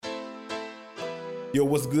Yo,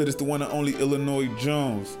 what's good? It's the one and only Illinois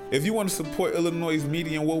Jones. If you want to support Illinois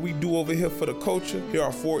media and what we do over here for the culture, here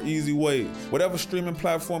are 4 easy ways. Whatever streaming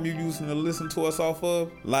platform you're using to listen to us off of,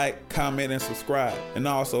 like, comment, and subscribe. And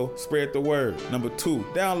also, spread the word. Number 2,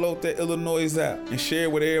 download that iLLANOiZE app and share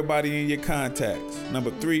it with everybody in your contacts.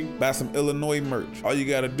 Number 3, buy some Illinois merch. All you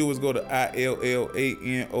gotta do is go to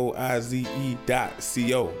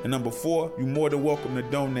iLLANOiZE.co. And number 4, you're more than welcome to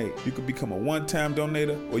donate. You could become a one-time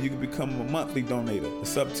donator or you could become a monthly donator.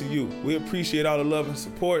 It's up to you. We appreciate all the love and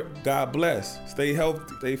support. God bless. Stay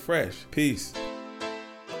healthy. Stay fresh. Peace.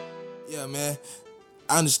 Yeah, man.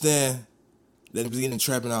 I understand that he's getting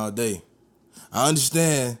trapping all day. I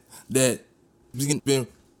understand that he's been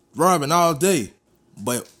robbing all day.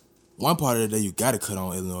 But one part of the day, you gotta cut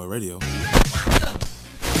on Illinois radio.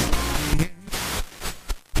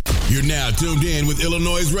 You're now tuned in with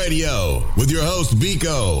iLLANOiZE Radio with your host,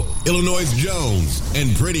 Biko, iLLANOiZE Jones,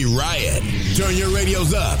 and Pretty Riot. Turn your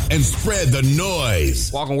radios up and spread the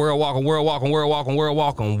noise. Welcome world. It's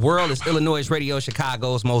iLLANOiZE Radio,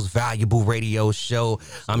 Chicago's most valuable radio show.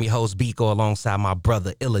 I'm your host, Biko, alongside my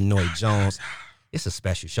brother, Illinois Jones. It's a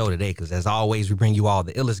special show today because, as always, we bring you all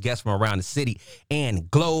the illest guests from around the city and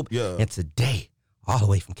globe. Yeah. And today, all the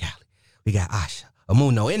way from Cali, we got Asha,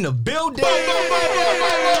 Imuno in the building.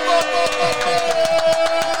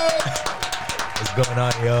 What's going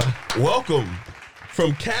on, yo? Welcome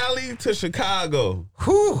from Cali to Chicago.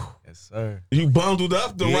 Whew. Yes, sir. You bundled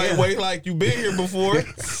up the right way like you been here before.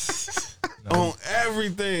 On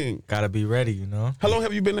everything. Gotta be ready, you know? How long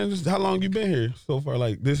have you been in this? How long you been here so far?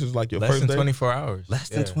 Like, this is like your first day? Less than 24 hours. Less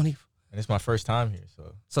than 20. And it's my first time here,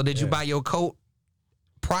 so. So did you buy your coat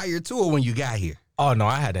prior to or when you got here? Oh, no,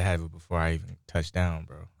 I had to have it before I even touched down,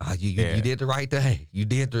 bro. You did the right thing. You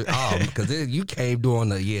did because you came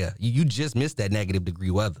during you just missed that negative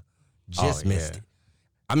degree weather. Just missed it.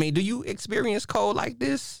 I mean, do you experience cold like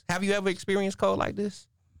this? Have you ever experienced cold like this?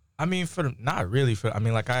 I mean, not really.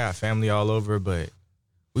 I got family all over, but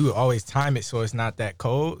we would always time it so it's not that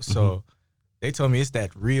cold. So they told me it's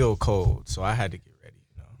that real cold, so I had to get ready,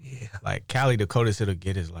 you know? Yeah. Like, Cali, the coldest it'll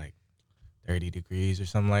get is like 30 degrees or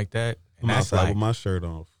something like that. And I'm outside with my shirt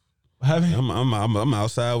off. I'm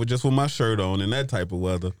outside with my shirt on in that type of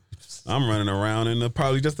weather. I'm running around in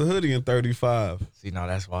probably just a hoodie in 35. See, no,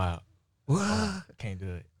 that's wild. What? I can't do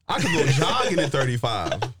it. I could go jogging in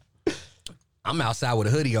 35. I'm outside with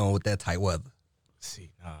a hoodie on with that tight weather.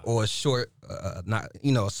 See, or a short, a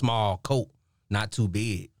small coat, not too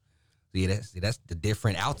big. See, that's the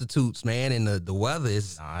different altitudes, man, and the weather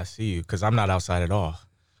is. Nah, I see you, because I'm not outside at all.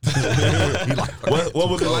 What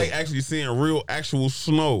was it like actually seeing actual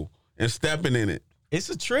snow and stepping in it? It's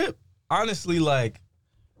a trip. Honestly, like,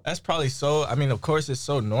 that's probably of course it's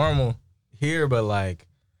so normal here, but like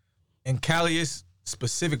in Cali, it's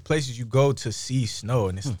specific places you go to see snow,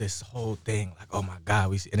 and it's this whole thing, like, oh my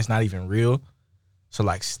God, and it's not even real. So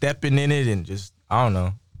like stepping in it and just, I don't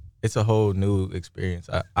know, it's a whole new experience.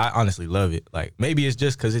 I honestly love it. Like, maybe it's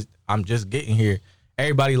just because I'm just getting here.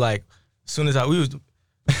 Everybody, like, as soon as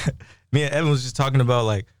me and Evan was just talking about,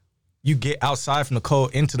 like, you get outside from the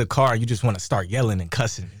cold into the car and you just want to start yelling and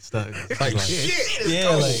cussing and stuff. Like, shit.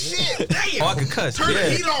 Yeah, shit. Damn. Oh, I can cuss. Turn the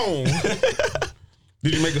heat on.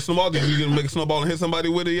 Did you make a snowball? Did you make a snowball and hit somebody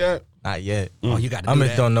with it yet? Not yet. Oh, you got to I do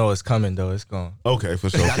just that. don't know it's coming, though. It's going. Okay, for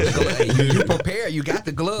sure. You prepare. You got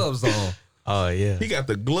the gloves on. Oh, yeah. He got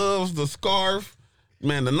the gloves, the scarf,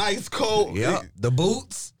 man, the nice coat. Yeah, the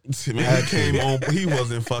boots. Man, he came on. He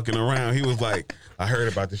wasn't fucking around. He was like, I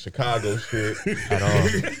heard about the Chicago shit. At all.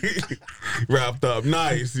 Wrapped up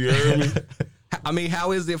nice, you heard me? I mean,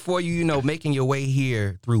 how is it for you, making your way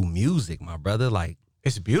here through music, my brother? Like,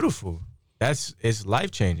 it's beautiful. It's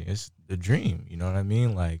life-changing. It's the dream, you know what I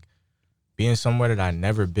mean? Like, being somewhere that I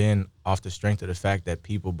never been off the strength of the fact that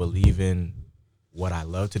people believe in what I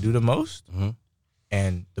love to do the most,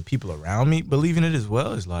 and the people around me believe in it as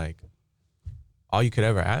well, is like all you could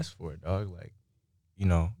ever ask for, dog. Like,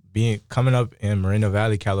 coming up in Moreno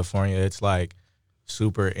Valley, California, it's like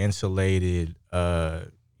super insulated,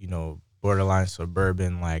 borderline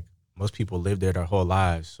suburban. Like, most people live there their whole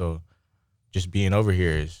lives, so just being over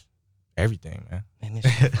here is everything, man. And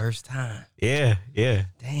it's your first time. Yeah.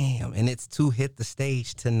 Damn. And it's to hit the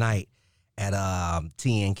stage tonight at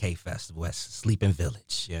TNK Festival at Sleeping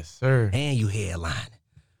Village. Yes, sir. And you headlining.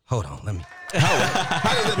 Hold on, let me.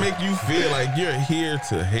 How does it make you feel like you're here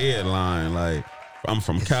to headline? Like, I'm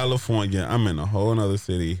from California. I'm in a whole nother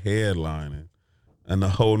city headlining and a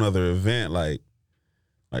whole nother event. Like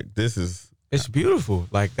this is. It's beautiful.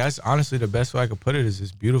 Like, that's honestly the best way I could put it, is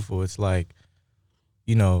it's beautiful. It's like,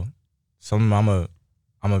 something I'm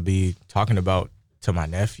gonna be talking about to my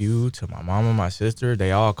nephew, to my mama, my sister.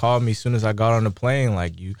 They all called me as soon as I got on the plane.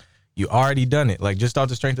 Like, you already done it. Like, just off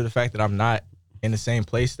the strength of the fact that I'm not in the same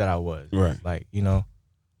place that I was. Right. Like, you know,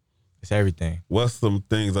 it's everything. What's some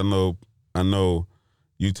things I know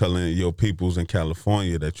you telling your peoples in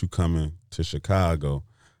California that you coming to Chicago?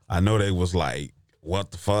 I know they was like,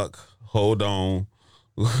 what the fuck? Hold on.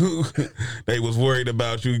 They was worried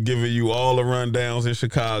about you, giving you all the rundowns in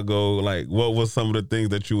Chicago. Like, what was some of the things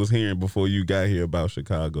that you was hearing before you got here about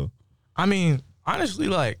Chicago? I mean, honestly,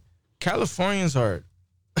 like, Californians are,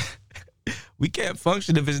 we can't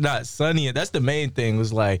function if it's not sunny. And that's the main thing,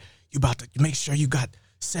 was like, you about to make sure you got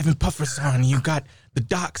 7 puffers on, you got the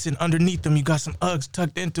docks, and underneath them you got some Uggs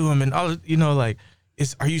tucked into them, and all, you know, like,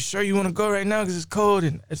 are you sure you want to go right now because it's cold,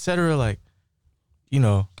 and etc. Like, you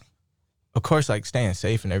know, of course, like, staying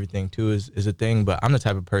safe and everything too is a thing, but I'm the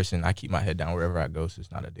type of person, I keep my head down wherever I go, so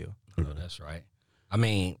it's not a deal. Oh, that's right. I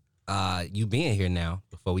mean, you being here now,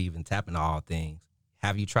 before we even tap into all things,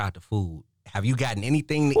 have you tried the food? Have you gotten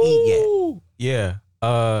anything to eat yet?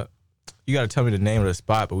 Yeah. You got to tell me the name of the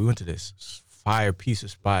spot, but we went to this fire piece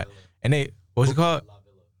of spot, and what's it called?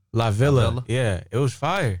 La Villa. Yeah, it was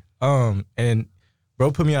fire. And bro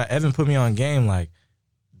Evan put me on game, like,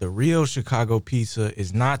 the real Chicago pizza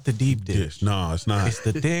is not the deep dish. No, it's not. It's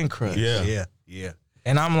the thin crust. Yeah.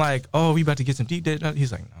 And I'm like, oh, we about to get some deep dish?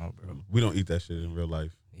 He's like, no, bro. We don't eat that shit in real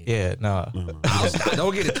life. Yeah, no.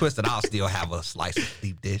 Don't get it twisted. I'll still have a slice of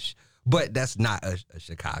deep dish, but that's not a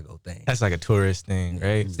Chicago thing. That's like a tourist thing,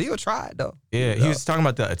 right? Still try it though. Yeah, he was talking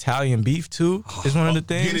about the Italian beef too. Is one of the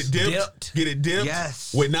things. Get it dipped.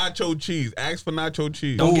 Yes. With nacho cheese. Ask for nacho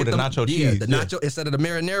cheese. Don't get the nacho cheese. The nacho instead of the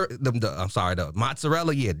marinara. The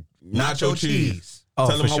mozzarella. Yeah, nacho cheese. Tell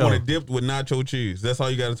for them I sure. want it dipped with nacho cheese. That's all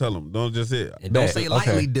you got to tell them. Don't just say it. And don't say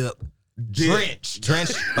lightly Okay. dip. Drenched.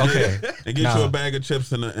 Okay. And get you a bag of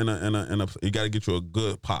chips and a. You got to get you a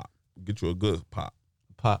good pop. Get you a good pop.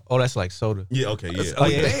 Pop. Oh, that's like soda. Yeah. Okay. Yeah. Oh,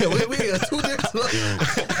 yeah. damn. We got 2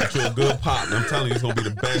 different. Get you a good pop. And I'm telling you, it's gonna be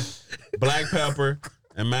the best black pepper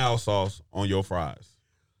and mild sauce on your fries.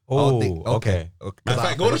 Oh, okay. Matter of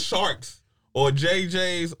fact, go to Sharks or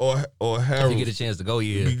JJ's or If Harold's. you get a chance to go,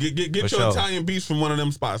 yeah. Get your sure. Italian beef from one of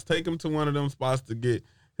them spots. Take him to one of them spots to get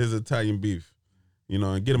his Italian beef. You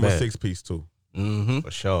know, and get him a Bet. 6-piece too. Mm-hmm.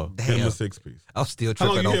 for sure. Get him a Damn. 6-piece. I'm still How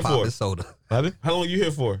long tripping you on here pop for? and soda. How long you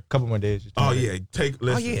here for? Couple more days. just 2 Oh more yeah, days.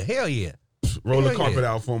 listen. Oh yeah, hell yeah. Roll the Hell carpet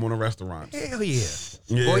yeah. out for him on the restaurants. Hell yeah.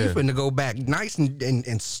 Yeah. Boy, you finna go back nice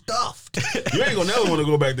and stuffed. You ain't gonna never want to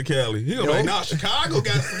go back to Cali. He gonna be like, nah, Chicago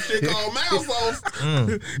got some shit called mild sauce.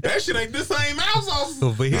 That shit ain't the same mild sauce.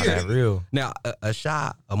 Over Not that real. Now,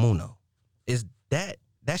 Asha Imuno, is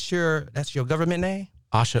that's your government name?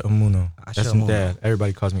 Asha Imuno. Asha That's some Imuno. dad.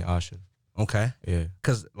 Everybody calls me Asha. Okay. Yeah.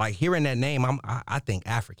 Cause like hearing that name, I think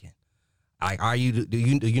African. Like, do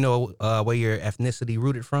you know where your ethnicity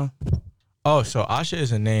rooted from? Oh, so Asha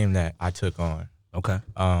is a name that I took on. Okay.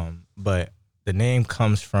 But the name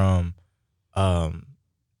comes from an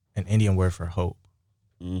Indian word for hope.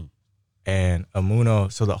 Mm. And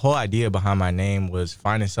Imuno, so the whole idea behind my name was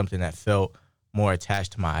finding something that felt more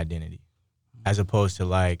attached to my identity, as opposed to,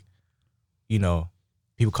 like, you know,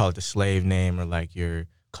 people call it the slave name or like your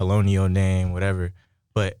colonial name, whatever,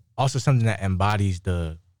 but also something that embodies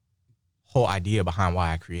the whole idea behind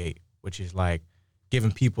why I create, which is like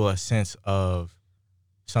giving people a sense of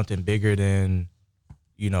something bigger than,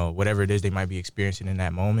 you know, whatever it is they might be experiencing in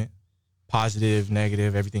that moment, positive,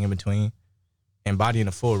 negative, everything in between. Embodying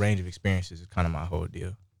a full range of experiences is kind of my whole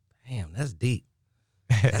deal. Damn, that's deep.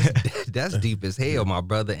 That's deep as hell, my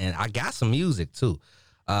brother. And I got some music too.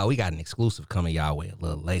 We got an exclusive coming y'all way a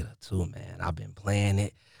little later too, man. I've been playing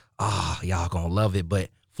it. Oh, y'all gonna love it. But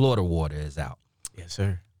Florida Water is out. Yes,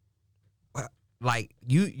 sir. Like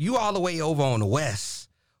you all the way over on the west.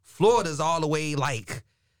 Florida's all the way like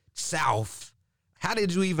south. How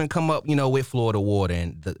did you even come up, with Florida Water?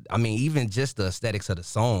 And even just the aesthetics of the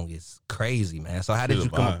song is crazy, man. So how did you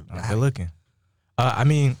come up? Good looking.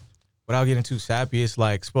 Without getting too sappy, it's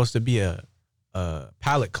like supposed to be a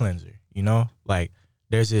palate cleanser, Like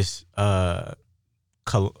there's this,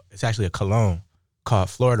 it's actually a cologne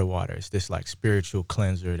called Florida Water. It's this like spiritual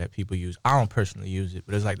cleanser that people use. I don't personally use it,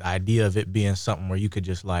 but it's like the idea of it being something where you could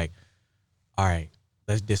just like, all right,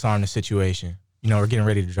 let's disarm the situation. We're getting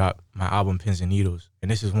ready to drop my album Pins and Needles. And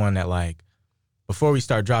this is one that, like, before we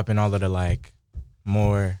start dropping all of the, like,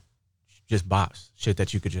 more just bops, shit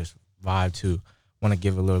that you could just vibe to, want to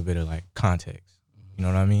give a little bit of, like, context. You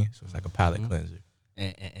know what I mean? So it's like a palate cleanser.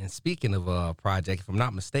 And speaking of a project, if I'm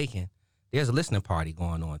not mistaken, there's a listening party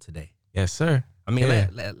going on today. Yes, sir.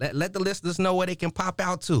 Let the listeners know where they can pop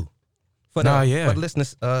out to. for the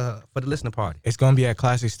listeners for the listening party? It's gonna be at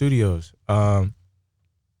Classic Studios. The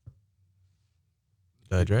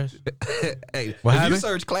address? Hey, What if happened? you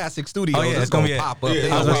search Classic Studios, Oh, yeah, it's gonna pop up. I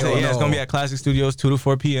was gonna say, it's gonna be at Classic Studios 2 to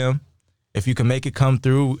 4 p.m. If you can make it, come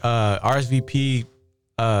through. RSVP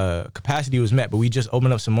capacity was met, but we just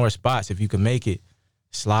opened up some more spots. If you can make it,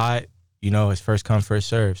 slide. It's first come, first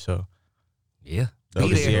serve. So yeah, be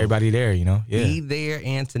there. See everybody there. Be there.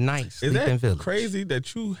 And tonight, Is Sleep in that Village. crazy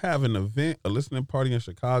that you have an event, a listening party in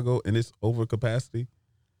Chicago, and it's over capacity?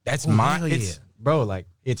 That's hell yeah.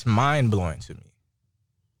 It's mind blowing to me.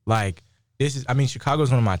 Like, Chicago is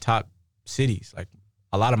one of my top cities. Like,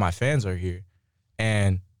 a lot of my fans are here,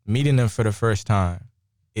 and meeting them for the first time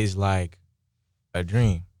is like a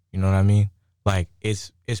dream. You know what I mean? Like,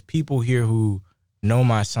 it's people here who know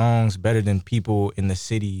my songs better than people in the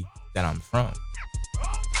city that I'm from.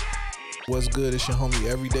 What's good? It's your homie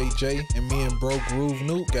Everyday J, and me and Bro Groove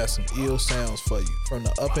Nuke got some ill sounds for you. From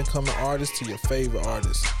the up and coming artists to your favorite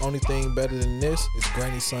artists. Only thing better than this is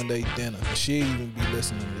Granny Sunday dinner, and she'll even be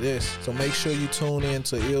listening to this. So make sure you tune in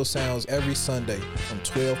to Ill Sounds every Sunday from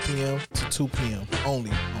 12 p.m. to 2 p.m.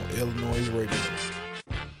 only on iLLANOiZE Radio.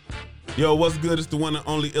 Yo, what's good? It's the one and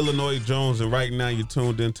only Illinois Jones, and right now you're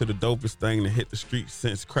tuned into the dopest thing to hit the streets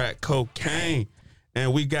since crack cocaine.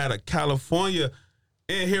 And we got a California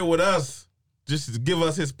in here with us, just to give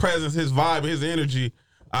us his presence, his vibe, his energy.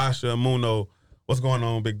 Asha, Imuno, what's going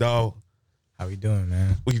on, big dog? How we doing,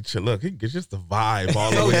 man? Look, he gets just the vibe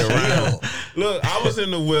all the way around. Look, I was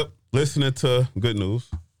in the whip listening to Good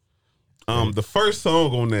News. The first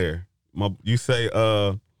song on there, you say,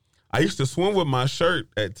 I used to swim with my shirt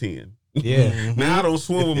at 10. Yeah. Now I don't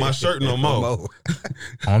swim with my shirt no more.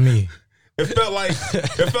 On me. It felt like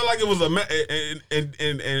it was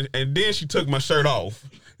and then she took my shirt off.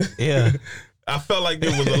 Yeah. I felt like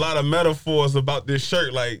there was a lot of metaphors about this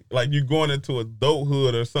shirt, like you going into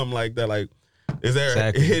adulthood or something like that. Like, is there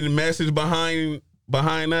a hidden message behind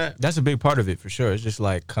that? That's a big part of it for sure. It's just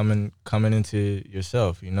like coming into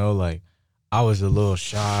yourself, like I was a little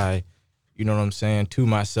shy, you know what I'm saying, to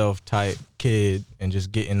myself type kid, and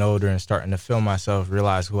just getting older and starting to feel myself,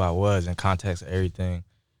 realize who I was in context of everything,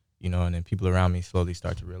 and then people around me slowly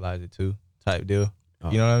start to realize it too, type deal.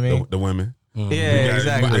 You know what I mean? The women. Mm-hmm. Yeah,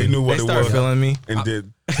 exactly. They knew what it was. They started feeling me. And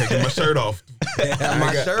did taking my shirt off. I ain't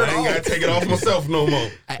got to take it off myself no more.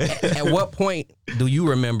 At what point do you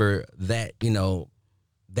remember that,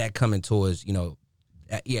 that coming towards,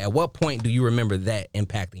 at what point do you remember that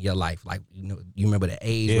impacting your life? Like, you remember the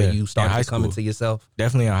age where you started to come into yourself?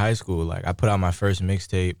 Definitely in high school. Like, I put out my first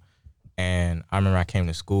mixtape, and I remember I came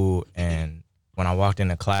to school, and when I walked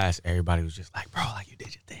into class, everybody was just like, bro, like, you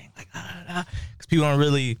did your thing. Like, because people don't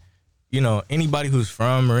really, anybody who's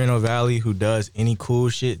from Moreno Valley who does any cool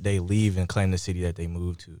shit, they leave and claim the city that they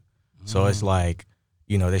moved to. So it's like,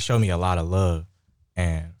 they show me a lot of love.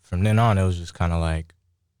 And from then on, it was just kind of like,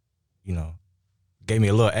 gave me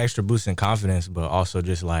a little extra boost in confidence, but also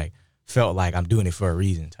just like felt like I'm doing it for a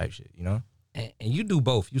reason type shit, And you do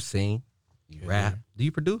both. You sing, you rap. Do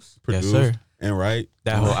you produce? Yes, sir. And write.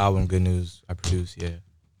 That whole album, Good News, I produce, yeah.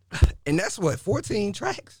 And that's what, 14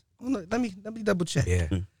 tracks? Oh, no, let me double check. Yeah.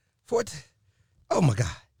 14. Oh my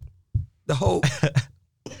God. The whole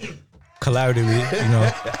collaboratively,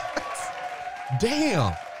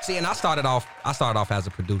 Damn. See, and I started off as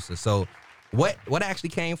a producer. So what actually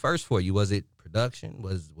came first for you? Was it production?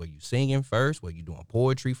 Were you singing first? Were you doing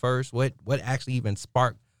poetry first? What actually even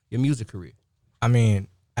sparked your music career? I mean,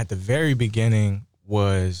 at the very beginning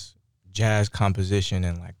was jazz composition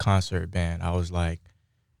and like concert band. I was like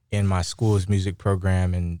in my school's music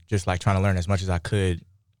program and just like trying to learn as much as I could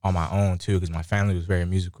on my own too, because my family was very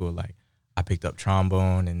musical. Like, I picked up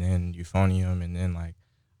trombone and then euphonium, and then like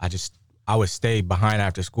I would stay behind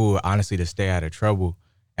after school, honestly, to stay out of trouble.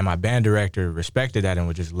 And my band director respected that and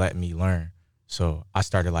would just let me learn. So I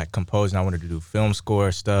started like composing. I wanted to do film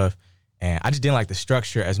score stuff, and I just didn't like the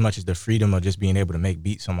structure as much as the freedom of just being able to make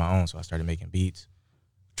beats on my own. So I started making beats,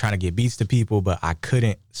 trying to get beats to people, but I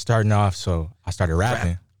couldn't starting off, so I started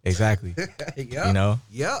rapping. Exactly. Yep.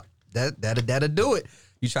 Yep. That'll do it.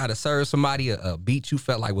 You try to serve somebody a beat you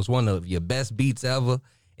felt like was one of your best beats ever,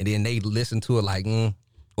 and then they listen to it like,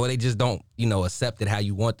 or they just don't, accept it how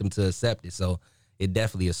you want them to accept it. So it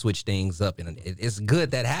definitely will switch things up, and it's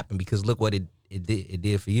good that happened, because look what it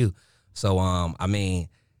did for you. So I mean,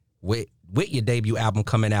 with your debut album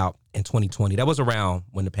coming out in 2020, that was around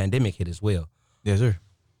when the pandemic hit as well. Yes, sir.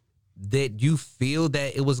 Did you feel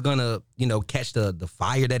that it was gonna, catch the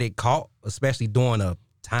fire that it caught, especially during a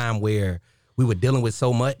time where we were dealing with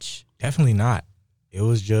so much? Definitely not. It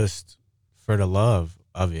was just for the love.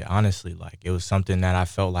 of it, honestly. Like, it was something that I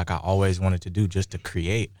felt like I always wanted to do, just to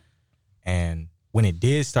create. And when it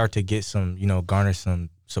did start to get some, you know, garner some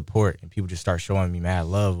support and people just start showing me mad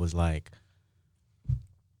love, was like,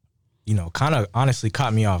 you know, kind of honestly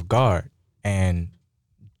caught me off guard, and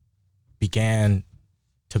began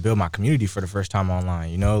to build my community for the first time online,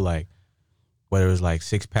 you know, like whether it was like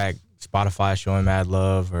Six Pack, Spotify showing mad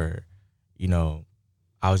love, or, you know,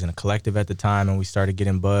 I was in a collective at the time and we started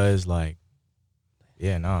getting buzz, like,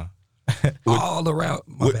 yeah, nah. All around.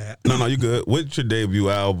 My bad. No, you good. With your debut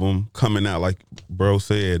album coming out, like bro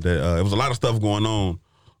said, that it was a lot of stuff going on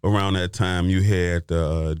around that time. You had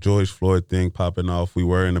the George Floyd thing popping off. We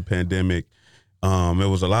were in a pandemic. It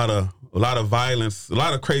was a lot of violence, a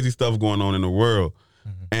lot of crazy stuff going on in the world.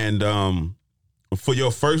 Mm-hmm. And for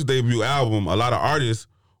your first debut album, a lot of artists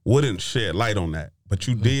wouldn't shed light on that, but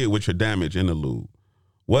you did with your Damage interlude.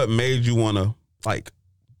 What made you want to like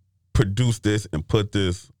produce this and put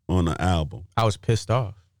this on the album? I was pissed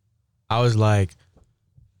off. I was like,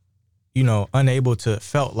 you know,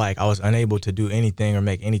 felt like I was unable to do anything or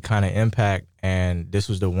make any kind of impact. And this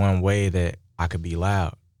was the one way that I could be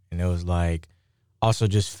loud. And it was like, also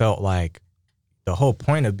just felt like the whole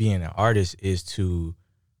point of being an artist is to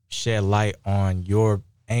shed light on your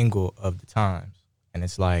angle of the times. And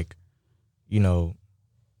it's like, you know,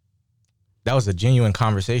 that was a genuine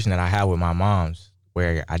conversation that I had with my moms,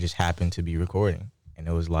 where I just happened to be recording. And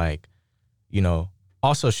it was like, you know,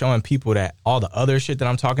 also showing people that all the other shit that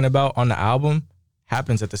I'm talking about on the album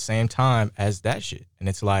happens at the same time as that shit. And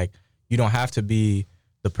it's like, you don't have to be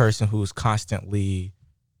the person who's constantly,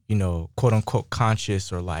 you know, quote unquote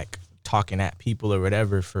conscious or like talking at people or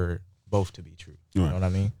whatever for both to be true. You know what I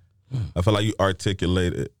mean? I feel like you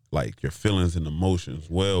articulated like your feelings and emotions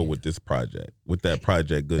well with this project, with that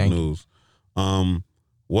project, Good Thank News.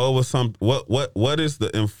 What is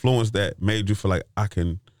the influence that made you feel like I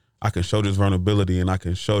can show this vulnerability and I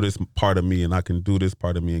can show this part of me and I can do this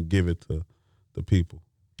part of me and give it to the people?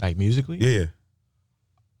 Like musically? Yeah.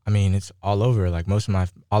 I mean, it's all over. Like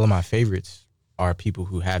all of my favorites are people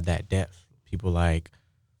who have that depth. People like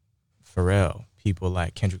Pharrell, people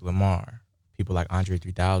like Kendrick Lamar, people like Andre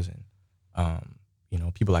 3000, you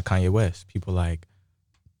know, people like Kanye West, people like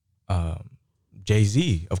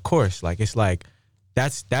Jay-Z, of course. Like, it's like,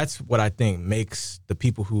 that's what I think makes the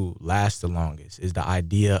people who last the longest, is the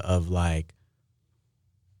idea of like,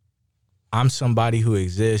 I'm somebody who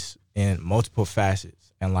exists in multiple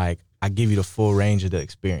facets, and like, I give you the full range of the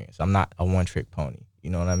experience. I'm not a one-trick pony. You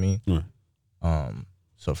know what I mean?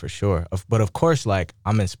 So for sure. But of course, like,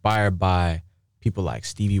 I'm inspired by people like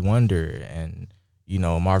Stevie Wonder and, you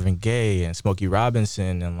know, Marvin Gaye and Smokey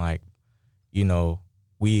Robinson, and like, you know,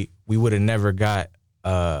 we would have never got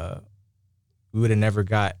all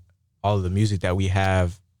of the music that we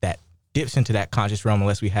have that dips into that conscious realm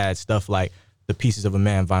unless we had stuff like the Pieces of a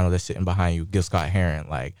Man vinyl that's sitting behind you, Gil Scott-Heron,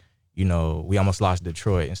 like, you know, We Almost Lost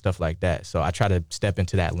Detroit and stuff like that. So I try to step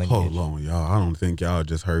into that lineage. Hold on, y'all. I don't think y'all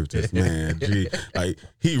just heard this man. Gee, like,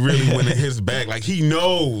 he really went in his bag. Like, he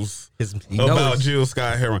knows about Gil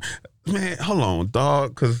Scott-Heron. Man, hold on,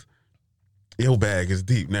 dog, because your bag is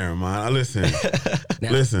deep. Never mind. Listen,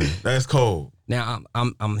 that's cold. Now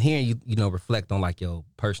I'm hearing you, you know, reflect on like your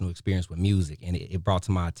personal experience with music, and it brought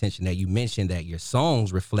to my attention that you mentioned that your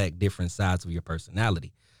songs reflect different sides of your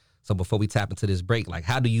personality. So before we tap into this break, like,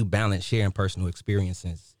 how do you balance sharing personal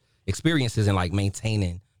experiences and like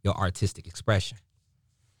maintaining your artistic expression?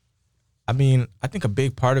 I mean, I think a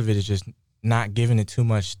big part of it is just not giving it too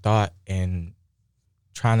much thought and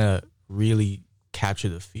trying to really capture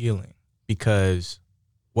the feeling, because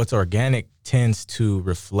what's organic tends to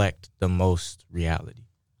reflect the most reality,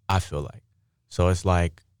 I feel like. So it's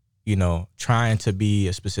like, you know, trying to be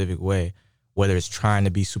a specific way, whether it's trying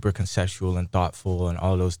to be super conceptual and thoughtful and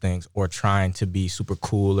all those things, or trying to be super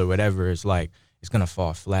cool or whatever, it's like, it's going to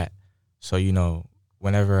fall flat. So, you know,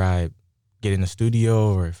 whenever I get in the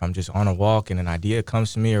studio or if I'm just on a walk and an idea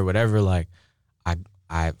comes to me or whatever, like,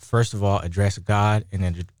 I first of all address God and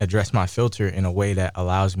then address my filter in a way that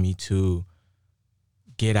allows me to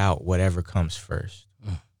get out whatever comes first.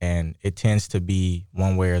 And it tends to be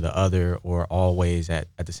one way or the other, or always at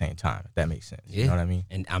the same time, if that makes sense. Yeah. You know what I mean?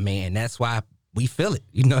 And I mean, and that's why we feel it.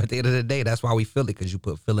 You know, at the end of the day, that's why we feel it, because you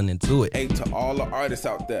put feeling into it. Hey, to all the artists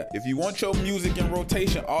out there, if you want your music in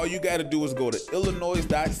rotation, all you got to do is go to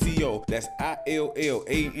iLLANOiZE.co. That's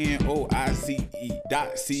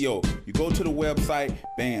iLLANOiZE.co. You go to the website,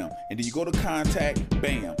 bam. And then you go to contact,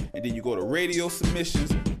 bam. And then you go to radio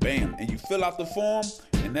submissions, bam. And you fill out the form,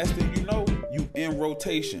 and next thing you know, you in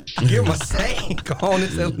rotation. Give them a saying. Go on to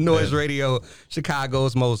iLLANOiZE Radio,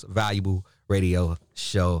 Chicago's most valuable radio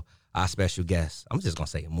show. our special guest. I'm just gonna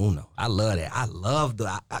say Imuno. I love that. I love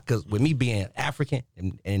because with me being African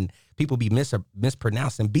and people be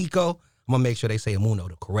mispronouncing Biko, I'm gonna make sure they say Imuno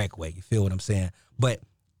the correct way. You feel what I'm saying? But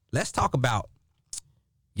let's talk about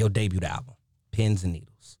your debut album, Pins and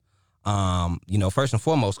Needles. First and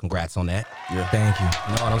foremost, congrats on that. Yeah. Thank you.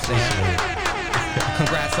 You know what I'm saying?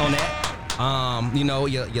 Congrats on that.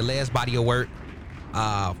 Your last body of work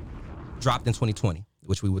dropped in 2020,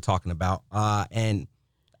 which we were talking about. And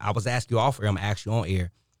I was asking you off air, I'm gonna ask you on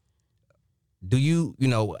air.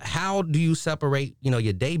 How do you separate,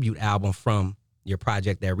 your debut album from your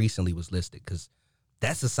project that recently was listed? Because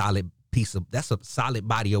that's a solid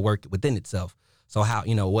body of work within itself. So how do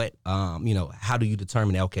you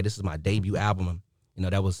determine that, okay, this is my debut album,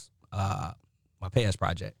 that was my past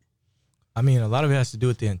project? I mean, a lot of it has to do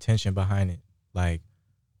with the intention behind it. Like,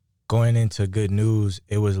 going into Good News,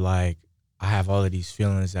 it was like, I have all of these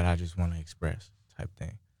feelings that I just want to express type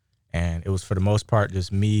thing. And it was, for the most part,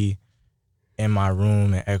 just me in my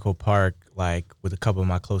room in Echo Park, like, with a couple of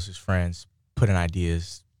my closest friends, putting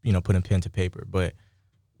ideas, putting pen to paper. But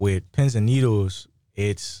with Pins and Needles,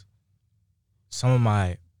 it's some of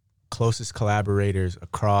my closest collaborators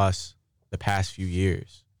across the past few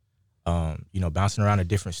years, bouncing around to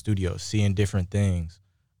different studios, seeing different things,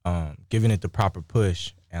 giving it the proper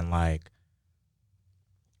push. And, like,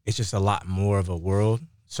 it's just a lot more of a world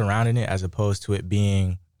surrounding it as opposed to it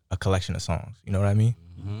being a collection of songs. You know what I mean?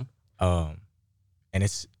 Mm-hmm. And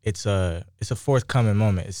it's a forthcoming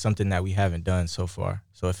moment. It's something that we haven't done so far.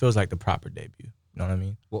 So it feels like the proper debut. You know what I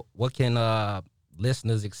mean? What can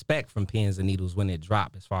listeners expect from Pins and Needles when it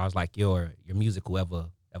drops, as far as like your musical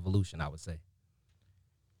evolution, I would say?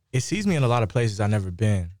 It sees me in a lot of places I've never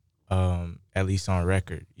been, at least on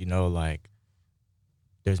record. Like,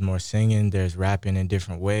 there's more singing, there's rapping in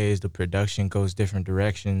different ways, the production goes different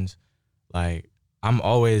directions. Like, I'm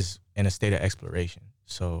always in a state of exploration.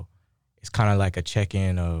 So it's kind of like a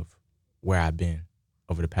check-in of where I've been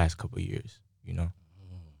over the past couple of years,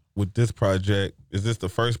 With this project, is this the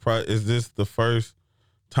first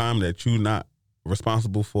time that you not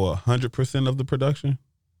responsible for 100% of the production?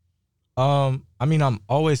 I mean, I'm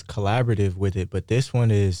always collaborative with it, but this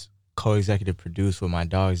one is co-executive produced with my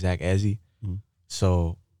dog, Zach Ezzy. Mm-hmm.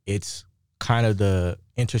 So it's kind of the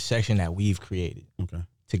intersection that we've created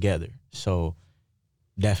together. So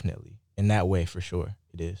definitely, in that way, for sure,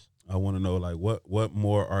 it is. I want to know, like, what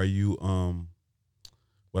more are you,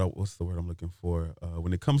 what's the word I'm looking for?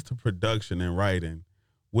 When it comes to production and writing,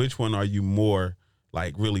 which one are you more,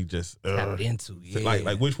 like, really just into? Yeah.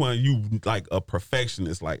 Like which one are you, like, a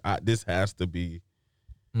perfectionist? Like, this has to be.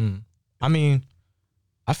 I mean,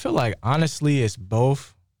 I feel like, honestly, it's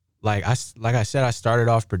both. Like I said, I started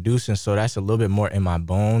off producing, so that's a little bit more in my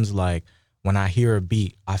bones. Like, when I hear a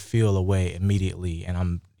beat, I feel a way immediately, and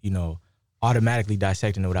I'm, automatically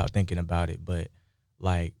dissecting it without thinking about it. But,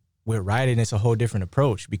 like, with writing, it's a whole different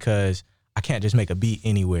approach because I can't just make a beat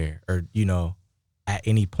anywhere or, at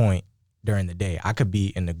any point during the day. I could be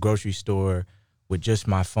in the grocery store with just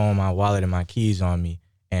my phone, my wallet, and my keys on me,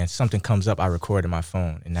 and something comes up, I record in my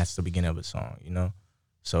phone, and that's the beginning of a song,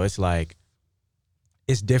 So it's like,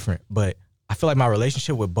 it's different. But I feel like my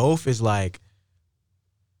relationship with both is like,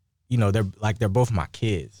 they're both my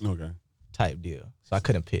kids. Okay. Type deal. So I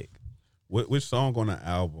couldn't pick. Which song on the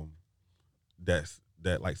album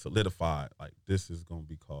that like solidified, like, this is gonna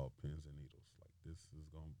be called Pins and Needles? Like,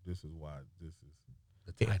 this is why this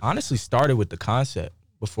is. It honestly started with the concept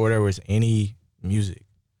before there was any music,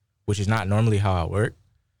 which is not normally how I work.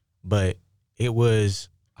 But it was,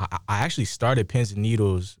 I actually started Pins and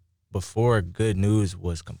Needles before Good News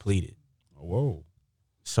was completed. Whoa.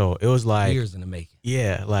 So it was like years in the making.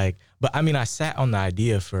 Yeah, like, but I mean, I sat on the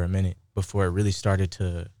idea for a minute before it really started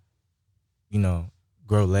to,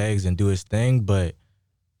 grow legs and do its thing. But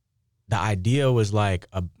the idea was like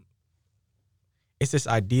it's this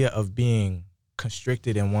idea of being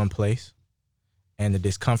constricted in one place and the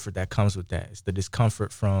discomfort that comes with that. It's the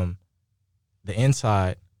discomfort from the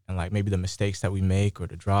inside and, like, maybe the mistakes that we make or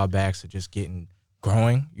the drawbacks of just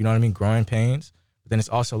growing, growing pains. But then it's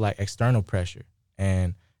also like external pressure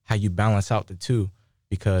and how you balance out the two,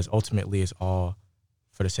 because ultimately it's all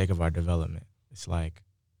for the sake of our development. It's like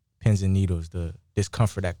pins and needles, the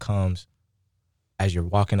discomfort that comes as you're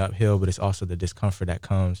walking uphill, but it's also the discomfort that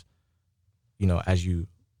comes, as you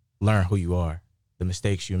learn who you are, the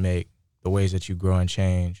mistakes you make, the ways that you grow and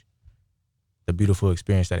change, the beautiful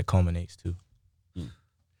experience that it culminates to.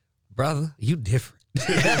 Brother, you different.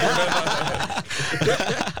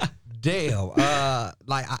 Damn.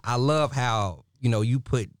 Like, I love how, you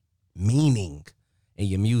put meaning in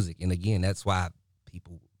your music. And again, that's why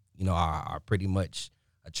people, are pretty much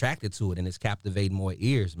attracted to it and it's captivating more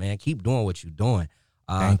ears, man. Keep doing what you're doing.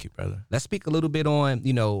 Thank you, brother. Let's speak a little bit on,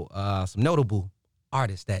 some notable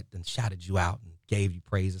artists that then shouted you out and gave you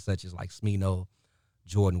praises, such as like Smino,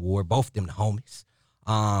 Jordan Ward, both of them the homies.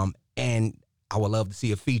 And I would love to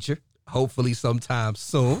see a feature, hopefully sometime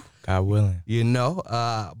soon. God willing.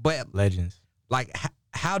 But Legends. like,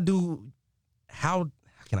 how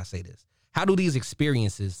can I say this? How do these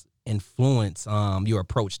experiences influence your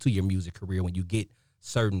approach to your music career when you get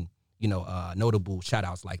certain, notable shout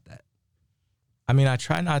outs like that? I mean, I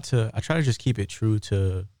try to just keep it true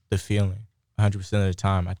to the feeling 100% of the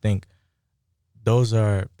time. I think those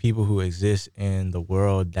are people who exist in the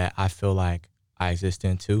world that I feel like I exist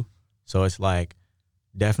in too. So it's like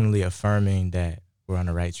definitely affirming that we're on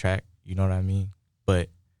the right track. You know what I mean? But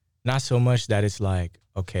not so much that it's like,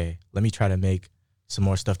 okay, let me try to make some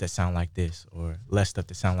more stuff that sound like this or less stuff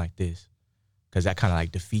that sound like this. Cause that kind of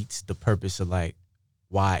like defeats the purpose of like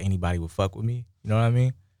why anybody would fuck with me. You know what I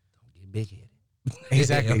mean? Don't get big headed.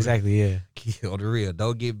 Exactly, yeah. On the real,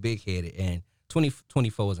 don't get big headed. And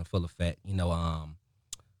 2024 is in full effect.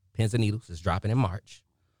 Pins and Needles is dropping in March.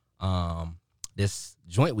 This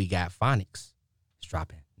joint we got, Phonics, is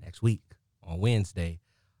dropping next week on Wednesday.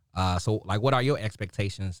 So like, what are your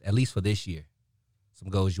expectations, at least for this year? Some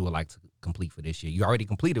goals you would like to complete for this year. You already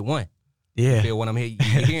completed one. Yeah. You feel what I'm here?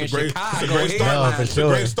 You're here in Chicago. It's a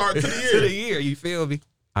great start to the year. To the year, you feel me?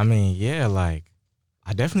 I mean, yeah, like,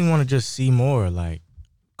 I definitely want to just see more, like,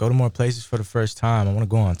 go to more places for the first time. I want to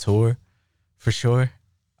go on tour, for sure.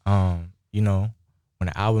 When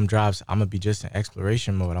the album drops, I'm going to be just in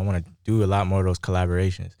exploration mode. I want to do a lot more of those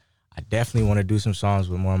collaborations. I definitely want to do some songs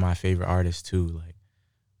with more of my favorite artists, too. Like,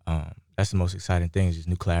 that's the most exciting thing, is just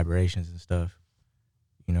new collaborations and stuff,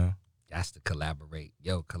 That's to collaborate.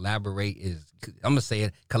 Yo, collaborate is, I'm going to say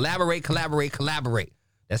it, collaborate.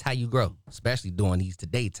 That's how you grow, especially during these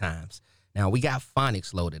today times. Now, we got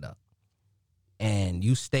Phonics loaded up, and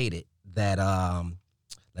you stated that,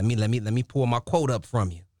 let me pull my quote up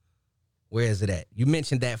from you. Where is it at? You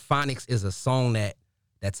mentioned that Phonics is a song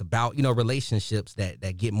that's about, relationships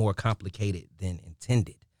that get more complicated than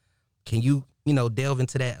intended. Can you, delve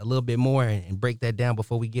into that a little bit more and break that down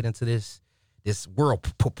before we get into this world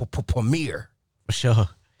premiere? For sure.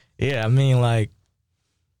 Yeah, I mean, like,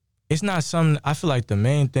 it's not something, I feel like the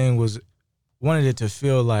main thing was, wanted it to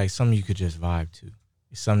feel like something you could just vibe to.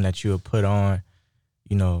 It's something that you would put on,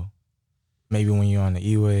 maybe when you're on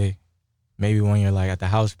the E-way, maybe when you're like at the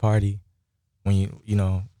house party, when you,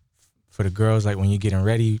 for the girls, like when you're getting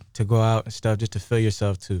ready to go out and stuff, just to feel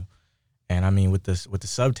yourself to. And I mean, with the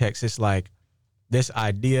subtext, it's like this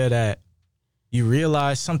idea that you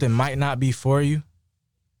realize something might not be for you,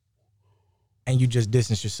 and you just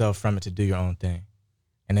distance yourself from it to do your own thing.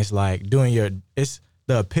 And it's like it's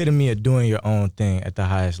the epitome of doing your own thing at the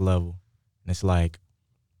highest level. And it's like,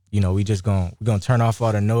 we're gonna turn off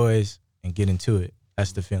all the noise and get into it.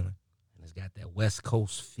 That's the feeling. And it's got that West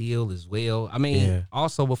Coast feel as well. I mean,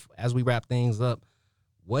 Also, as we wrap things up,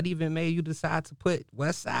 what even made you decide to put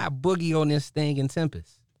West Side Boogie on this thing in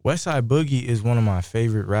Tempest? West Side Boogie is one of my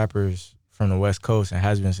favorite rappers from the West Coast and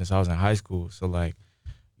has been since I was in high school. So like,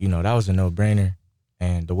 that was a no-brainer.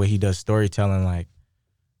 And the way he does storytelling, like,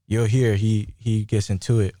 you'll hear he gets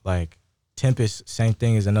into it. Like, Tempest, same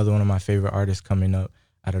thing, is another one of my favorite artists coming up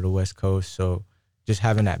out of the West Coast. So just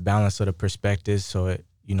having that balance of the perspectives, so it,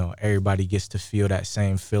 everybody gets to feel that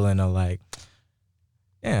same feeling of like,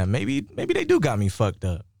 yeah, maybe they do got me fucked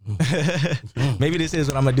up. Maybe this is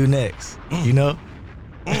what I'm gonna do next. I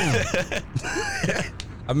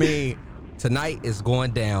mean, tonight is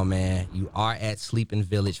going down, man. You are at Sleeping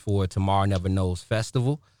Village for Tomorrow Never Knows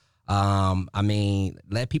Festival. I mean,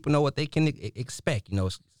 let people know what they can expect.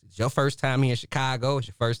 It's your first time here in Chicago. It's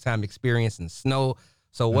your first time experiencing snow.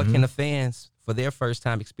 So what can the fans, for their first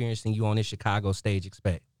time experiencing you on this Chicago stage,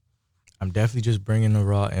 expect? I'm definitely just bringing the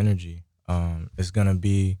raw energy. It's gonna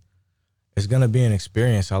be an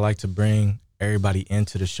experience. I like to bring everybody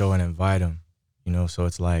into the show and invite them. So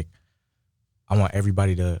it's like, I want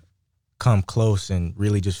everybody to come close and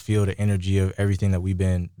really just feel the energy of everything that we've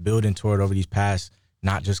been building toward over these past,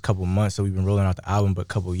 not just couple months that we've been rolling out the album, but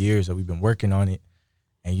couple years that we've been working on it.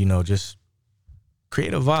 And, just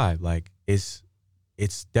create a vibe. Like, it's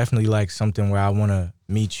definitely like something where I want to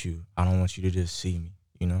meet you. I don't want you to just see me,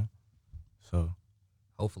 So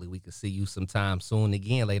hopefully we can see you sometime soon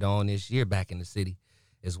again later on this year back in the city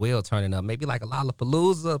as well, turning up. Maybe like a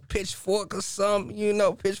Lollapalooza, Pitchfork or something,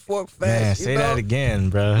 Pitchfork Fest. Man, say that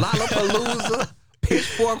again, bro. Lollapalooza,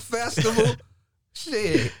 Pitchfork Festival.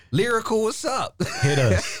 Shit. Lyrical, what's up? Hit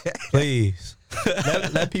us, please.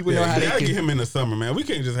 let people know how they they gotta can. get him in the summer, man. We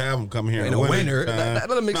can't just have him come here In in the the winter. time. Let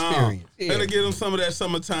them experience. Yeah. Gotta get him some of that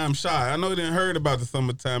summertime shy. I know you didn't heard about the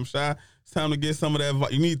summertime shy. It's time to get some of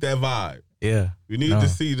that. You need that vibe. Yeah. You need to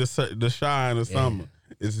see the shy in the summer.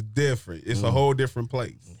 It's different. It's a whole different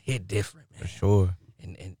place. Hit different, man. For sure.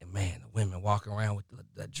 And man, the women walking around with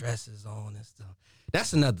the dresses on and stuff.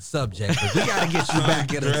 That's another subject. But we gotta get you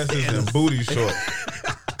back in Dresses and booty shorts.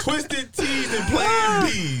 Twisted tees and playing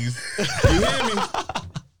bees. You hear me?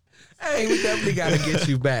 Hey, we definitely gotta get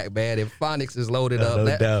you back, man. If Phonics is loaded up,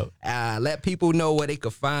 No doubt. Let people know where they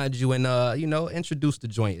could find you and introduce the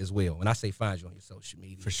joint as well. When I say find you on your social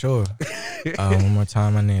media. For sure. One more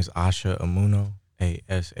time, my name is Asha Imuno,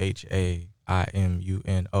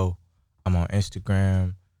 ASHAIMUNO. I'm on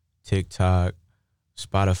Instagram, TikTok,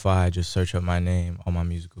 Spotify. Just search up my name. All my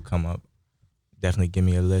music will come up. Definitely give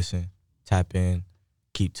me a listen. Tap in.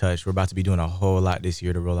 Keep touch. We're about to be doing a whole lot this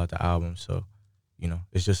year to roll out the album. So,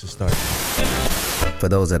 it's just a start. For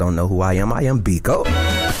those that don't know who I am Biko.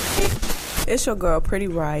 It's your girl, Pretty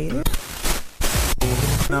Riot.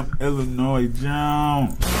 I'm iLLANOiZE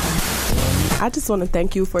Jones. I just want to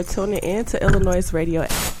thank you for tuning in to iLLANOiZE Radio.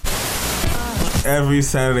 Every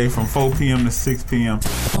Saturday from 4 p.m. to 6 p.m.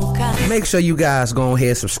 Make sure you guys go ahead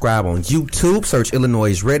and subscribe on YouTube. Search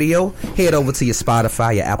iLLANOiZE Radio. Head over to your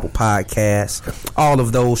Spotify, your Apple Podcasts, all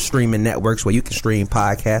of those streaming networks where you can stream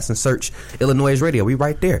podcasts and search iLLANOiZE Radio. We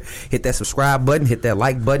right there. Hit that subscribe button, hit that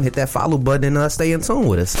like button, hit that follow button, and stay in tune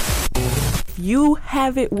with us. You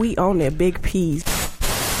have it, we own it. Big P's.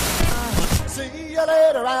 See you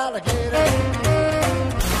later, alligator.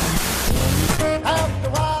 After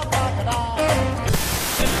a while, crocodile.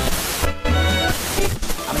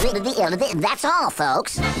 That's all,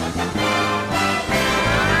 folks.